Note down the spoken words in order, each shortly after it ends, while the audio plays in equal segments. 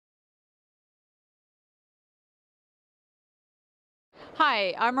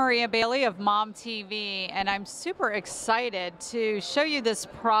Hi, I'm Maria Bailey of Mom TV, and I'm super excited to show you this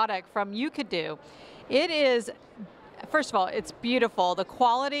product from Yookidoo. It is, first of all, it's beautiful. The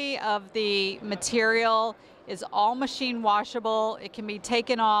quality of the material is all machine washable. It can be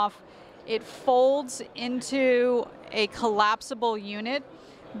taken off. It folds into a collapsible unit,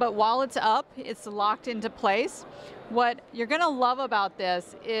 but while it's up, it's locked into place. What you're going to love about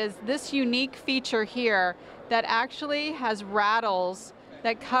this is this unique feature here that actually has rattles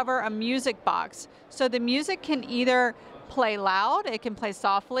that cover a music box. So the music can either play loud, it can play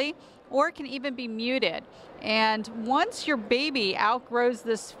softly, or it can even be muted. And once your baby outgrows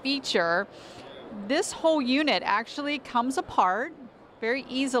this feature, this whole unit actually comes apart very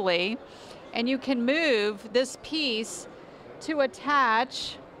easily, and you can move this piece to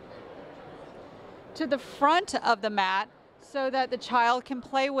attach to the front of the mat so that the child can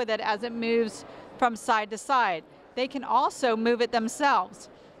play with it as it moves from side to side. They can also move it themselves.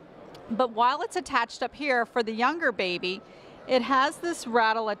 But while it's attached up here for the younger baby, it has this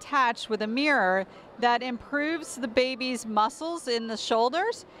rattle attached with a mirror that improves the baby's muscles in the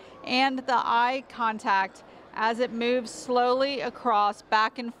shoulders and the eye contact as it moves slowly across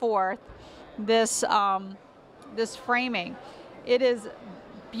back and forth this framing. It is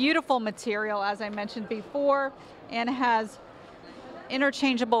beautiful material, as I mentioned before, and has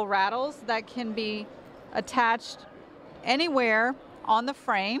interchangeable rattles that can be attached anywhere on the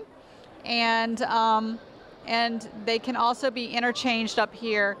frame, and they can also be interchanged up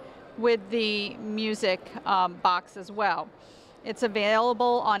here with the music box as well. It's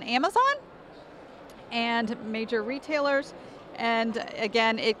available on Amazon and major retailers, and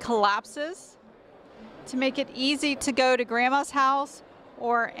again, it collapses to make it easy to go to grandma's house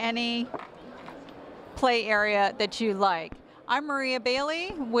or any play area that you like. I'm Maria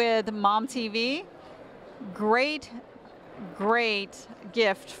Bailey with Mom TV. Great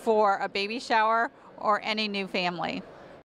gift for a baby shower or any new family.